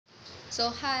So,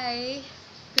 hi!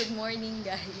 Good morning,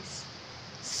 guys.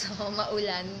 So,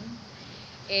 maulan.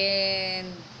 And,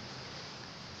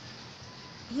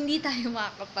 hindi tayo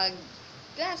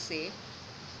makakapag-klase.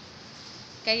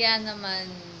 Kaya naman,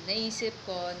 naisip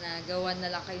ko na gawan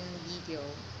na lang kayo ng video.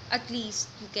 At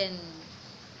least, you can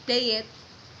play it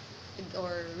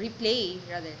or replay,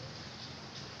 rather.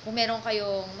 Kung meron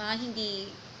kayong mga hindi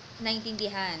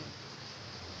naintindihan.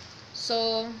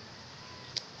 So,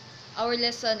 our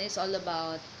lesson is all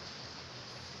about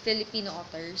Filipino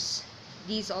authors.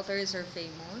 These authors are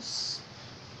famous.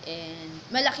 And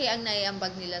malaki ang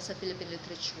naiambag nila sa Philippine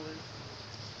literature.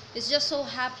 It's just so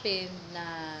happened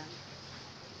na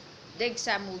the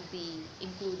exam will be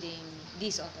including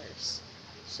these authors.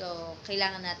 So,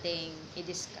 kailangan nating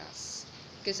i-discuss.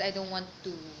 Because I don't want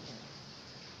to,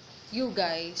 you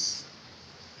guys,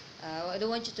 I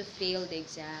don't want you to fail the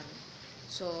exam.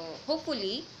 So,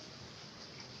 hopefully,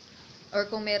 or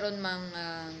kung meron mang,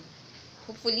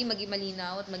 hopefully, maging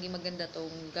malinaw at maging maganda tong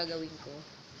gagawin ko.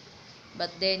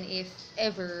 But then, if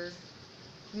ever,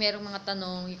 merong mga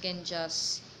tanong, you can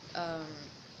just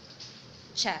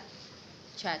chat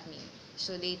me.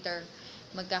 So, later,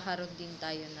 magkakaroon din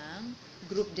tayo ng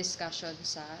group discussion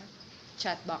sa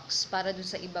chat box para dun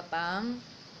sa iba pang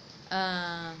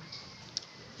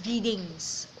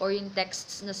readings or yung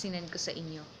texts na sinend ko sa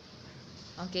inyo.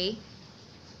 Okay?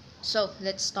 So,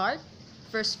 let's start.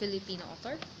 First Filipino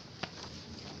author.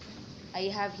 I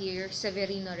have here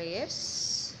Severino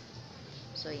Reyes.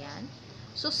 So, yan.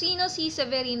 So, sino si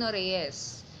Severino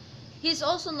Reyes? He's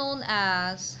also known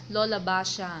as Lola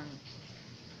Basyang.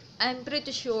 I'm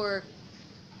pretty sure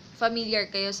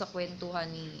familiar kayo sa kwentuhan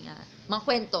ni, mga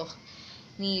kwento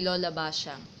ni Lola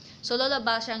Basyang. So, Lola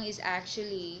Basyang is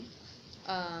actually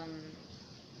a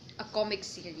comic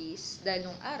series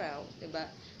dahil nung araw, diba,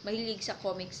 mahilig sa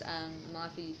comics ang mga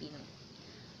Filipino.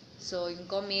 So, yung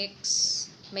comics,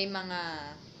 may mga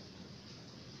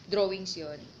drawings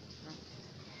yon.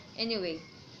 Anyway,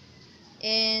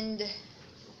 and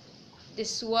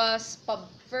this was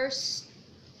first,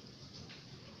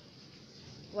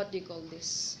 what do you call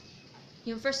this?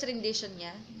 Yung first rendition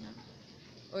niya,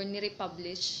 or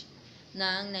ni-republish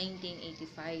ng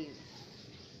 1985.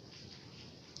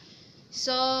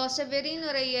 So, Severino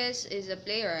Reyes is a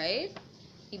playwright.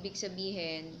 Ibig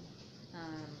sabihin,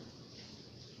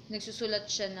 nagsusulat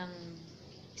siya ng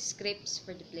scripts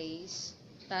for the plays.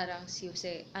 Parang si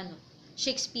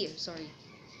Shakespeare, sorry.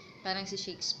 Parang si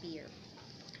Shakespeare.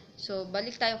 So,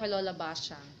 balik tayo kay Lola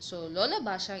Basyang. So, Lola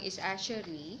Basyang is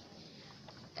actually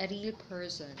a real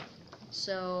person.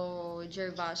 So,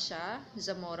 Gervasia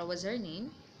Zamora was her name.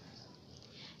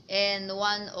 And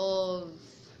one of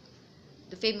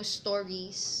the famous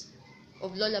stories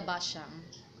of Lola Basyang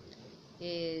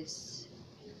is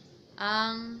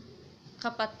ang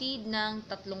kapatid ng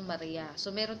tatlong Maria. So,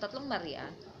 meron tatlong Maria.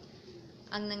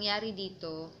 Ang nangyari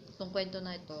dito, itong kwento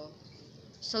na ito,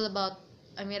 it's all about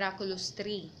a miraculous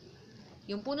tree.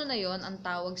 Yung puno na yon, ang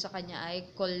tawag sa kanya ay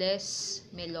Coles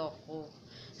Meloco.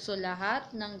 So,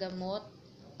 lahat ng gamot,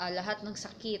 lahat ng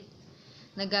sakit,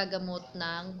 nagagamot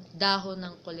ng dahon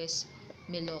ng Coles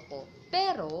Meloco.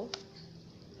 Pero,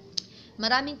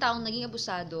 maraming taong naging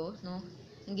abusado, no?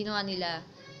 Ang ginawa nila,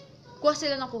 kuha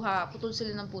sila ng kuha, putol sila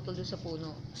ng putol doon sa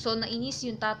puno. So, nainis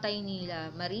yung tatay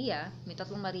nila, Maria, may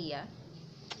tatlong Maria.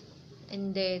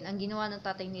 And then, ang ginawa ng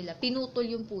tatay nila, pinutol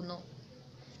yung puno.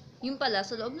 Yung pala,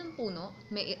 sa loob ng puno,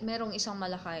 merong isang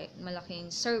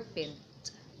malaking serpent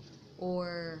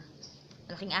or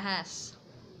malaking ahas.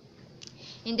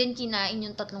 And then, kinain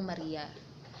yung tatlong Maria.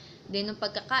 Then, nung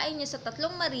pagkakain niya sa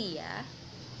tatlong Maria,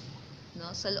 no,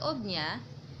 sa loob niya,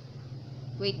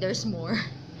 wait, there's more.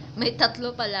 May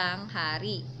tatlo palang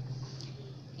hari.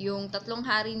 Yung tatlong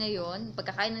hari na yon,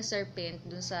 pagkakain ng serpent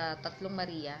dun sa tatlong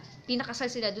Maria,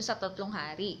 pinakasal sila dun sa tatlong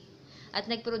hari.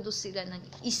 At nag-produce sila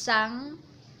ng isang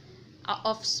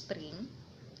offspring.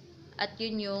 At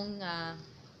yun yung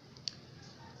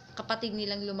kapatid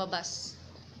nilang lumabas.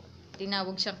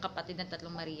 Tinawag siyang kapatid ng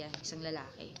tatlong Maria, isang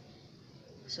lalaki.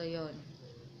 So, yun.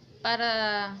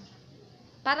 Para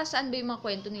saan ba yung mga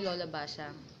kwento ni Lola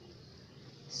Basyang?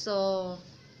 So,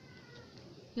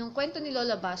 yung kwento ni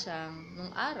Lola Basyang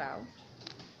nung araw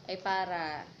ay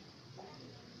para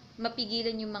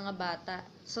mapigilan yung mga bata.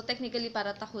 So, technically,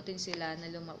 para takutin sila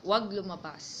na wag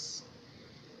lumabas.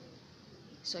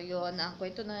 So, yun ang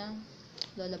kwento ng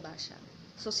Lola Basyang.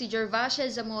 So, si Gervasia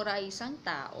Zamora ay isang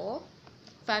tao,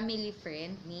 family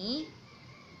friend ni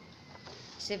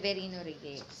Severino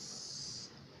Reyes.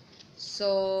 So,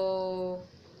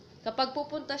 kapag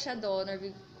pupunta siya doon or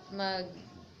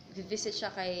mag-visit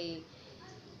siya kay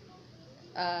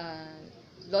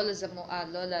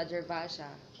Lola Gervasia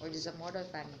or the Zamora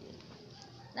family.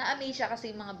 Na-amaze siya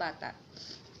kasi yung mga bata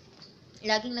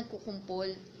laging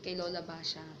nagkukumpol kay Lola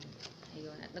Basyang.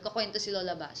 Ayun. At nagkakwento si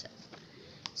Lola Basyang.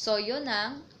 So, yun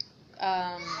ang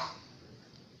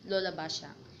Lola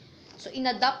Basyang. So,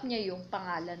 inadapt niya yung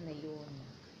pangalan na yun.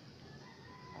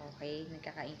 Okay?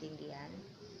 Nagkakaintindihan?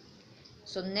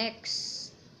 So,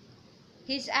 next.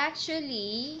 He's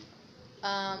actually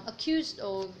accused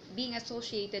of being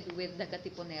associated with the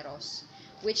Katipuneros.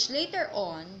 Which later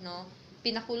on, no,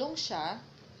 pinakulong siya.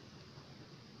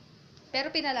 Pero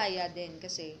pinalaya din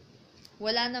kasi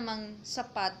wala namang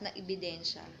sapat na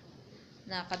ebidensya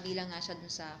na kabilang nga siya dun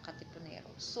sa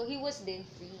Katipuneros. So, he was then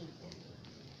freed.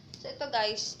 So, ito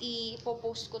guys,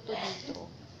 ipopost ko to dito.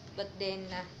 But then,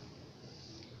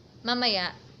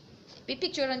 mamaya,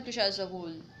 pipicturean ko siya as a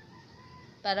whole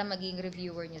para maging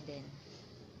reviewer niya din.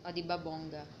 O, diba,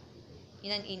 bongga?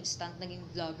 In an instant, naging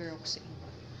vlogger ako sa inyo.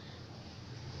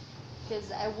 Because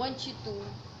I want you to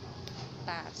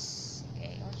pass.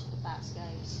 Okay, I want you to pass,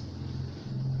 guys.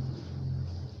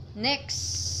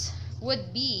 Next would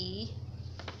be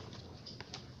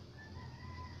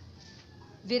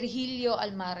Virgilio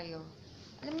Almario.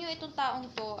 Alam niyo, itong taong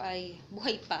to ay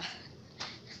buhay pa.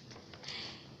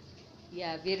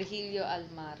 Yeah, Virgilio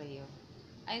Almario.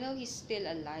 I know he's still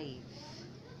alive.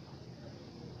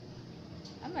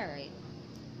 Am I right?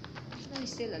 I know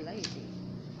he's still alive eh.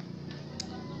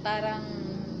 Parang,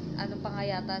 ano pa nga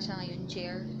yata siya ngayon,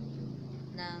 chair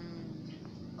ng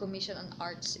Commission on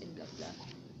Arts and blah blah.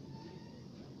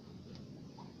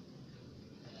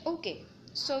 Okay.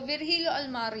 So, Virgilio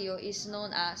Almario is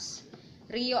known as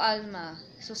Rio Alma.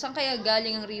 So, saan kaya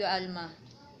galing ang Rio Alma?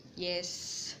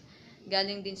 Yes.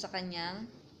 Galing din sa kanyang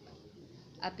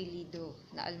apelido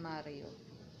na Almario.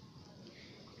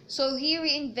 So, he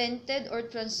reinvented or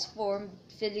transformed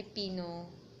Filipino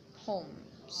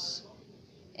homes.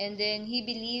 And then, he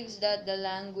believes that the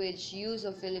language use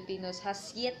of Filipinos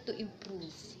has yet to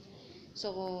improve.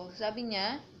 So, sabi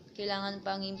niya, kailangan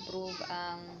pang improve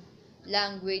ang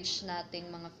language nating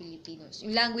mga Filipinos.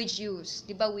 Yung language use,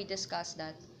 di ba we discussed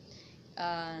that?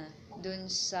 Dun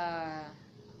sa,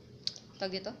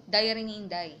 tawag dito? Diary ni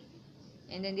Inday.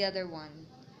 And then the other one,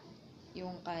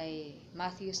 yung kay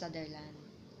Matthew Sutherland.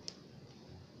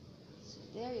 So,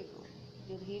 there you go.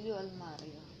 Virgilio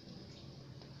Almario.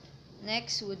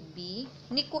 Next would be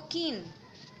Nick Joaquin.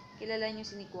 Kilala niyo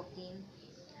si Nick Joaquin?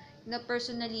 Na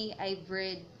personally, I've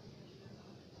read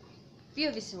few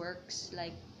of his works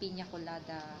like Piña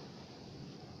Colada,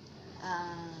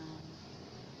 ano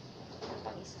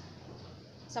pang isa?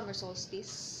 Summer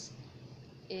Solstice,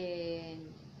 and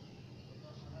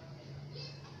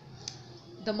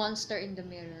The Monster in the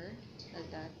Mirror, like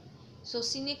that. So,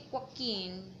 si Nick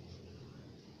Joaquin,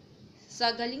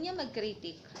 sa galing niya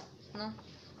mag-critic, no?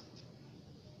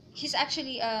 He's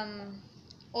actually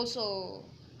also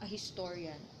a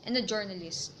historian and a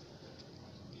journalist.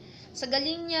 Sa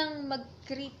galing niyang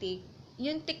mag-critic,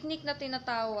 yung technique na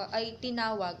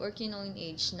tinawag or kinoin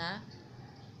age na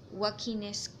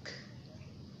Joaquinesque.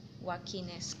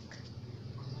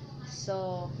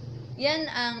 So, yan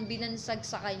ang binansag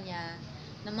sa kanya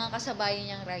ng mga kasabayan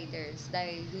niyang writers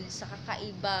dahil dun sa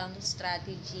kakaibang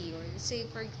strategy or say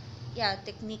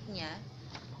technique niya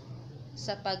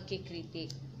sa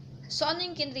pagkikritik. So, ano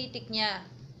yung kinritik niya?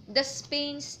 The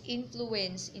Spain's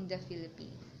influence in the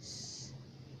Philippines.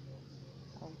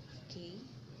 Okay.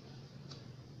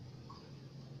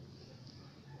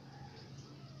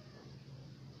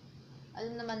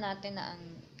 Alam naman natin na ang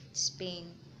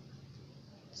Spain,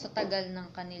 sa tagal ng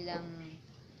kanilang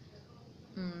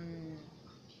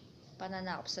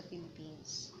pananakop sa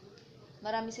Philippines,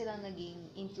 marami silang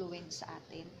naging influence sa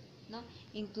atin, no?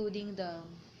 Including the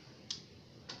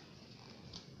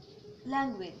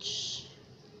language.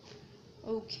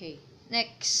 Okay.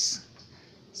 Next.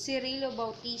 Cirilo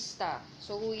Bautista.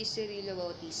 So, who is Cirilo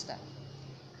Bautista?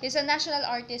 He's a national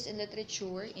artist in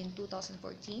literature in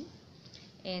 2014.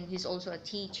 And he's also a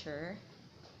teacher.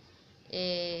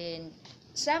 And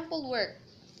sample work,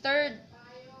 Third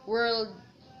World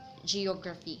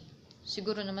Geography.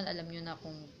 Siguro naman alam nyo na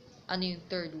kung ano yung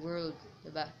Third World,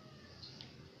 diba?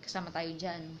 Kasama tayo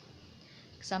dyan.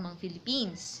 Kasama ang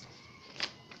Philippines.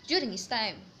 During his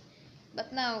time.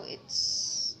 But now,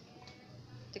 it's,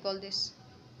 what do you call this?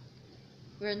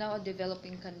 We're now a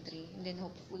developing country. And then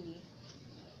hopefully,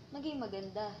 maging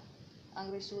maganda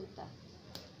ang resulta.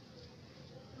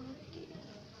 Okay.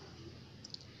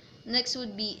 Next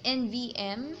would be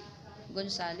NVM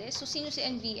Gonzales. So, sino si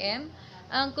NVM?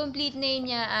 Ang complete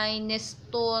name niya ay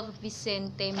Nestor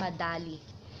Vicente Madali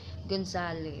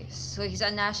Gonzales. So, he's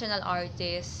a national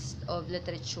artist of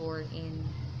literature in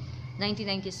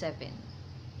 1997.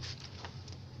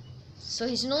 So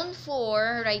he's known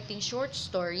for writing short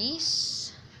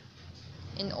stories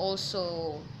and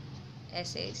also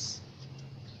essays.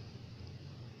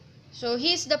 So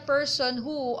he's the person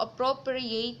who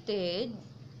appropriated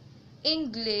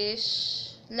English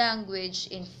language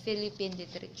in Philippine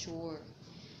literature.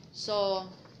 So,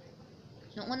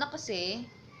 nung una kasi,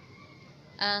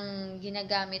 ang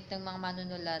ginagamit ng mga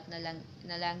manunulat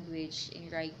na language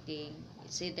in writing,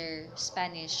 it's either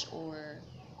Spanish or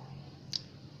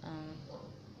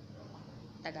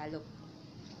Tagalog,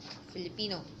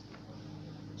 Filipino.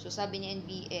 So, sabi ni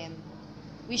NBM,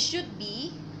 we should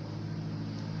be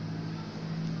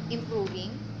improving,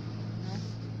 no?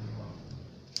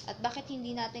 At bakit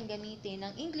hindi natin gamitin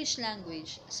ang English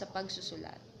language sa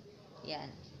pagsusulat?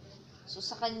 Yan. So,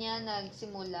 sa kanya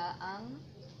nagsimula ang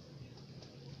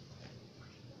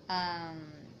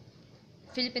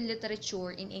Philippine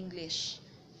literature in English.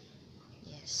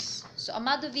 Yes. So,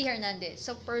 Amado V. Hernandez.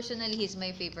 So, personally, he's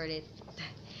my favorite.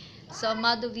 So,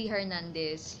 Amado V.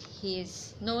 Hernandez, he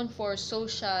is known for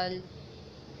social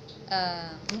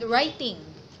writing.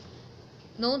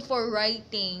 Known for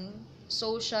writing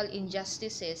social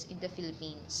injustices in the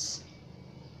Philippines.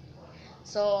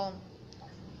 So,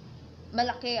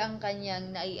 malaki ang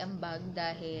kanyang naiambag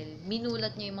dahil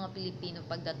minulat niya yung mga Pilipino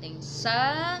pagdating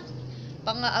sa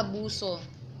pang-aabuso.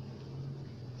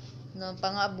 No,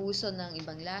 pang-aabuso ng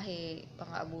ibang lahi,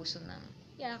 pang-aabuso ng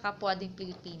kapwa ding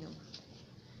Pilipino.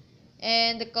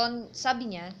 And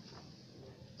sabi niya,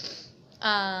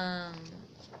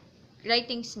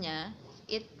 writings niya,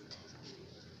 it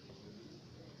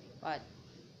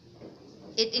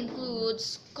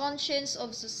includes conscience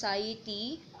of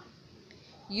society,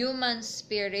 human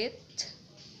spirit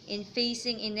in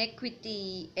facing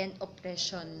inequity and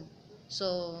oppression.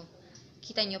 So,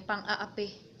 kita nyo,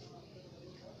 pang-aapi.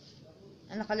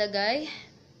 Ang nakalagay?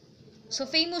 So,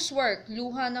 famous work,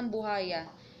 Luha ng Buhaya.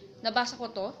 Nabasa ko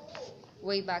to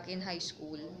way back in high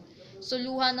school. So,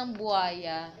 Luha ng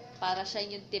Buhaya, para siya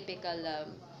yung typical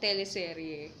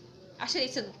teleserye. Actually,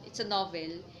 it's a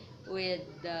novel with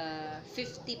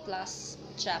 50 plus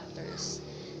chapters.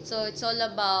 So, it's all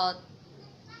about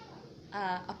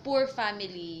a poor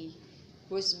family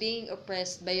who's being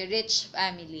oppressed by a rich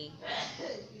family.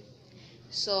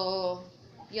 So,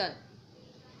 yun.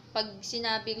 Pag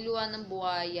sinabing luha ng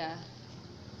buhaya,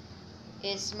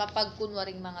 is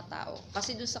mapagkunwaring mga tao.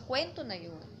 Kasi dun sa kwento na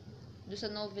yun, dun sa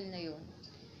novel na yun,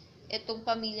 etong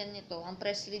pamilya nito, ang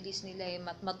press release nila ay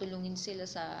matulungin sila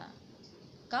sa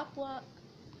kapwa,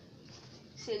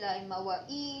 sila ay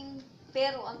mawain,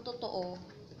 pero ang totoo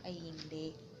ay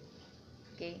hindi.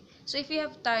 Okay? So, if you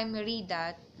have time, read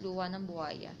that, Luha ng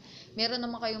Buhaya. Meron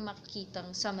naman kayong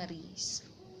makikitang summaries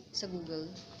sa Google.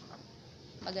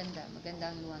 Maganda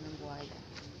ang Luha ng Buhaya.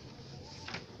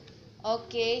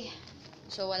 Okay.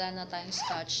 So, wala na tayong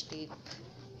scotch tape.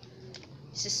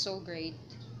 This is so great.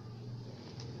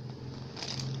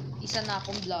 Isa na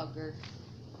akong vlogger.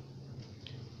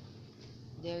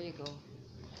 There you go.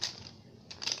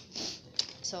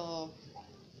 So,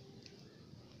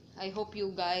 I hope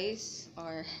you guys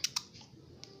are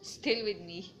still with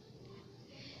me.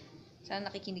 Sana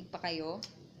nakikinig pa kayo.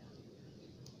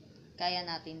 Kaya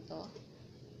natin to.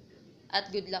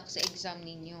 At good luck sa exam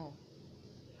ninyo.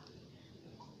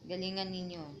 Galingan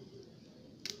ninyo.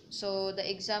 So, the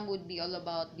exam would be all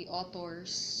about the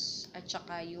authors at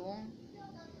saka yung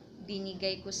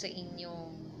binigay ko sa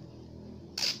inyong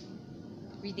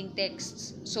reading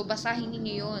texts. So, basahin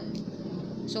niyo yun.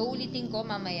 So, ulitin ko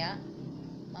mamaya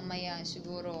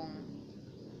sigurong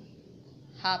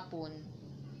hapon,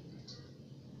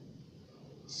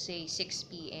 say 6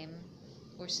 p.m.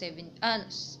 or 5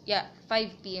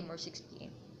 p.m. or 6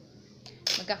 p.m.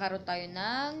 Magkakaroon tayo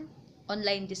ng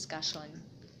online discussion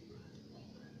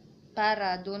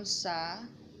para dun sa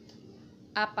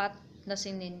 4 na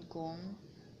sinend kong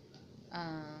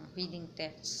reading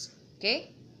text.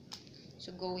 Okay?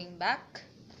 So, going back,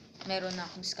 meron na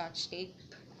akong scotch tape.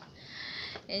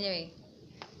 Anyway,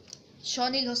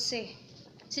 Shonil Jose.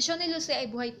 Si Shonil Jose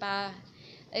ay buhay pa.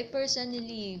 I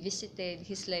personally visited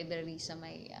his library sa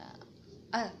may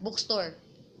bookstore.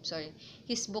 Sorry.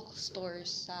 His bookstore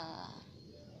sa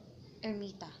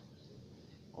Ermita.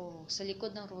 Sa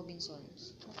likod ng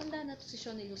Robinsons. Matanda na to si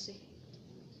Shonil Jose.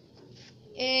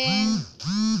 And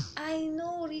I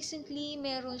know recently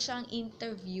meron siyang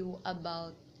interview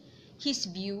about his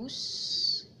views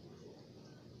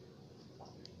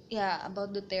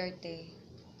about Duterte.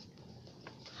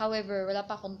 However, wala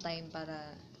pa akong time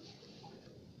para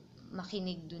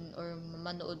makinig dun or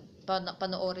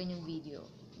panoorin yung video.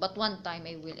 But one time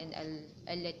I will and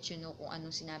I'll let you know kung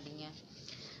anong sinabi niya.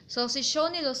 So, si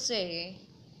Shoni Lose,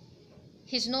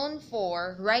 he's known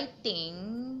for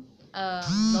writing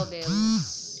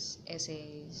novels,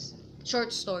 essays,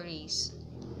 short stories.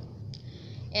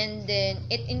 And then,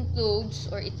 it includes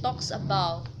or it talks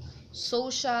about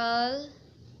social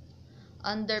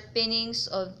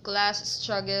underpinnings of class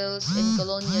struggles and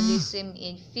colonialism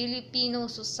in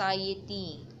Filipino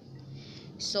society.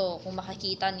 So, kung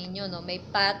makikita ninyo, no, may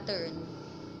pattern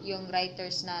yung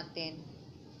writers natin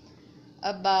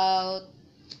about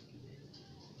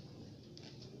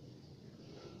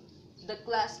the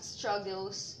class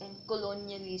struggles and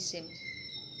colonialism.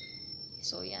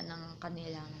 So, yan ang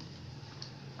kanilang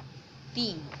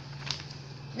theme.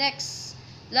 Next,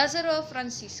 Lazaro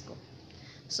Francisco.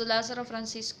 So, Lazaro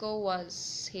Francisco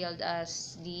was hailed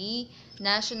as the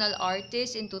national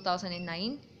artist in 2009.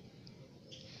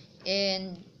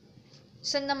 And,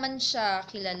 saan naman siya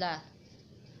kilala?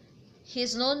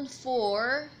 He's known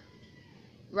for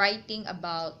writing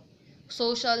about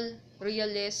social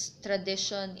realist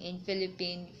tradition in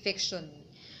Philippine fiction.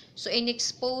 So,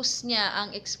 in-expose niya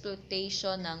ang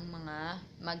exploitation ng mga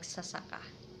magsasaka.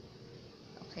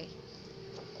 Okay.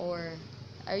 Or,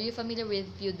 are you familiar with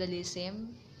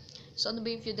feudalism? So, ano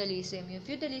ba yung feudalism? Yung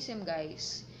feudalism,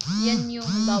 guys, yan yung,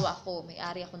 halimbawa ako,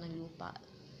 may-ari ako ng lupa.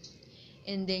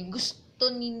 And then, gusto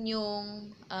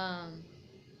ninyong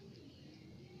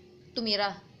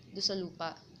tumira doon sa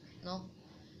lupa. No?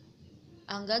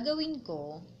 Ang gagawin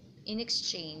ko, in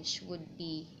exchange, would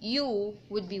be, you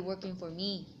would be working for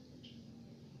me.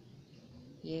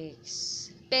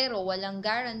 Yes. Pero, walang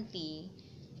guarantee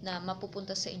na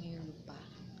mapupunta sa inyo yung lupa.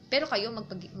 Pero kayo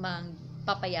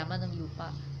magpapayaman ng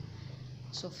lupa.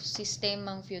 So,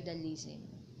 sistemang feudalism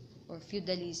or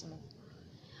feudalismo.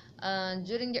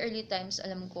 During the early times,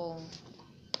 alam ko,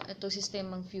 ito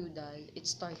sistemang feudal, it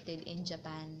started in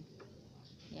Japan.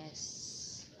 Yes.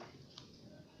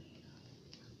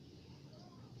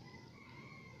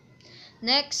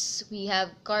 Next, we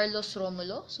have Carlos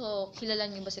Romulo. So, kilala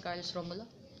niyo ba si Carlos Romulo?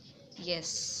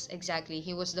 Yes, exactly.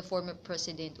 He was the former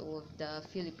president of the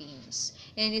Philippines.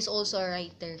 And he's also a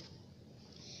writer.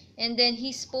 And then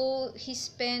he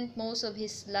spent most of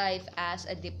his life as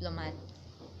a diplomat.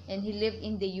 And he lived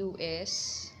in the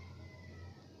US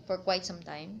for quite some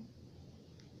time.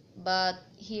 But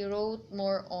he wrote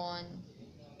more on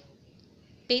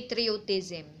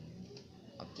patriotism.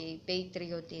 Okay,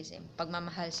 patriotism.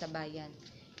 Pagmamahal sa bayan.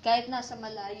 Kahit nasa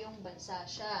malayong bansa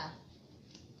siya.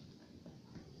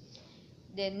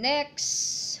 Then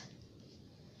next,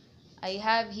 I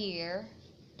have here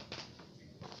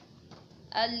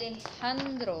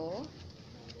Alejandro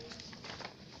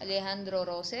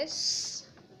Roses.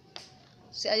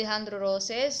 Si Alejandro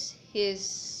Roses,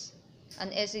 he's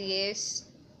an essayist.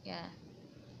 Yeah.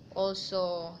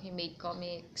 Also, he made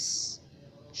comics,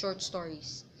 short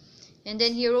stories. And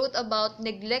then he wrote about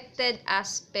neglected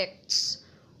aspects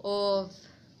of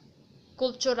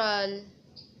cultural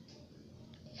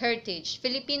heritage.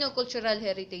 Filipino cultural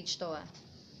heritage to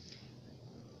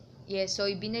Yes, so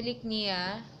ibinalik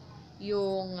niya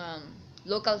yung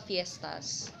local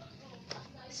fiestas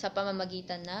sa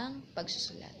pamamagitan ng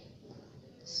pagsusulat.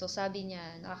 So sabi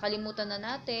niya, nakakalimutan na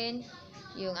natin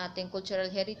yung ating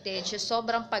cultural heritage,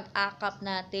 sobrang pag-akap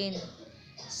natin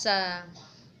sa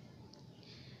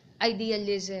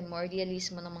idealism or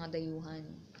idealismo ng mga dayuhan.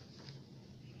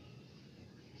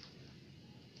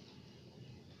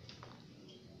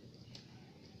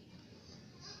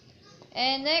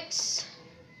 And next,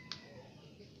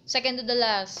 second to the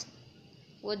last,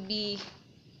 would be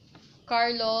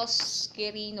Carlos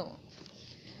Quirino.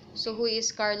 So, who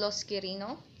is Carlos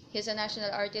Quirino? He's a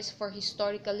national artist for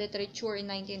historical literature in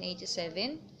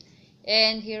 1987.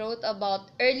 And he wrote about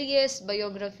earliest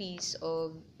biographies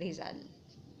of Rizal.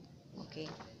 Okay.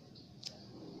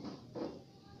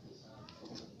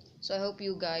 So, I hope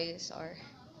you guys are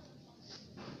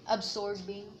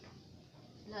absorbing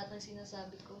lahat ng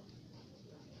sinasabi ko.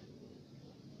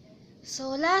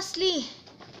 So, lastly,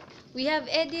 we have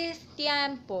Edith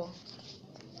Tiempo.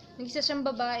 Nag-isa siyang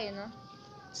babae, no?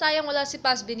 Sayang wala si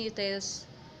Paz Benitez.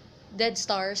 Dead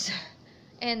Stars.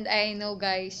 And I know,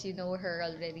 guys, you know her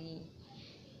already.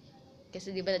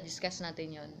 Kasi di ba na-discuss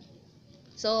natin yon.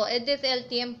 So, Edith L.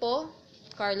 Tiempo,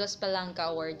 Carlos Palanca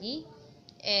awardee.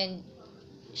 And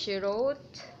she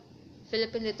wrote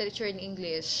Philippine Literature in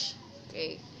English.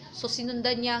 Okay. So,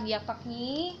 sinundan niya ang yapak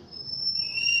ni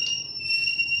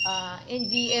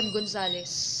NVM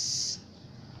Gonzales.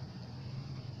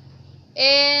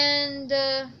 And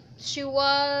she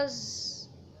was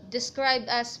described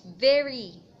as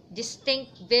very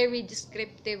distinct, very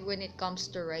descriptive when it comes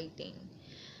to writing.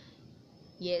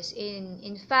 Yes,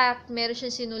 in fact, meron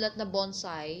siyang sinulat na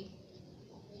bonsai.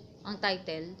 Ang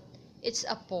title, it's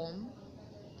a poem.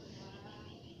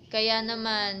 Kaya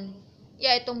naman,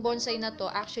 yeah, itong bonsai na to,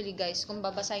 actually guys, kung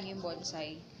babasahin yung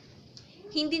bonsai,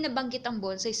 hindi nabanggit ang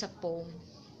bonsai sa poem.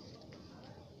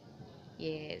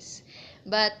 Yes.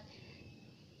 But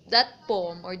that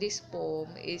poem or this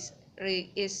poem is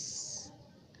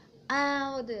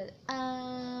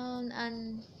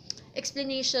an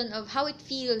explanation of how it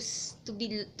feels to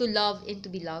love and to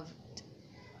be loved.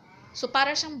 So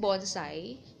para siyang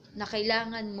bonsai na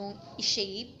kailangan mong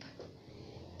i-shape,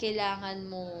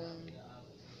 kailangan mong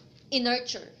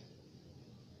i-nurture.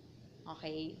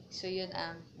 Okay? So yun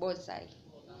ang bonsai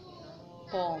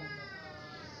poem.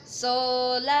 So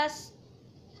last,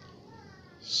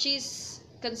 she's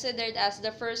considered as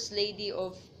the first lady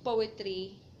of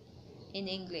poetry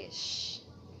in English.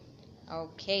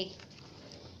 Okay.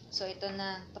 So, ito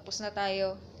na. Tapos na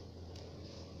tayo.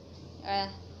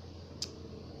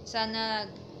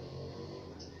 Sana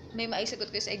may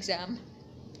maisagot ko sa exam.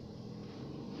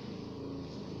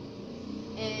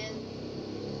 And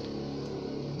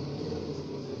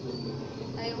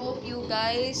I hope you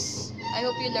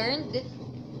learned.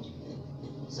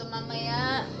 So,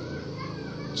 mamaya,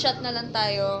 chat na lang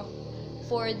tayo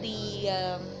for the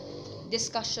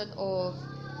discussion of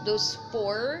those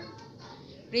 4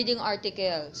 reading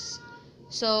articles.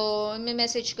 So, may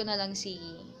message ko na lang si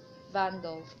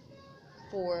Vando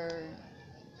for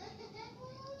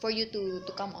you to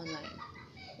come online.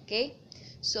 Okay?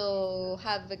 So,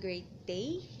 have a great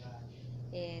day.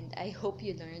 And I hope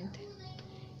you learned.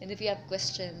 And if you have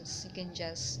questions, you can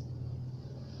just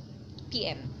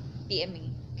PM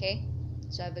me. Okay?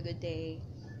 So, have a good day.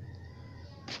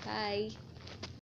 Bye.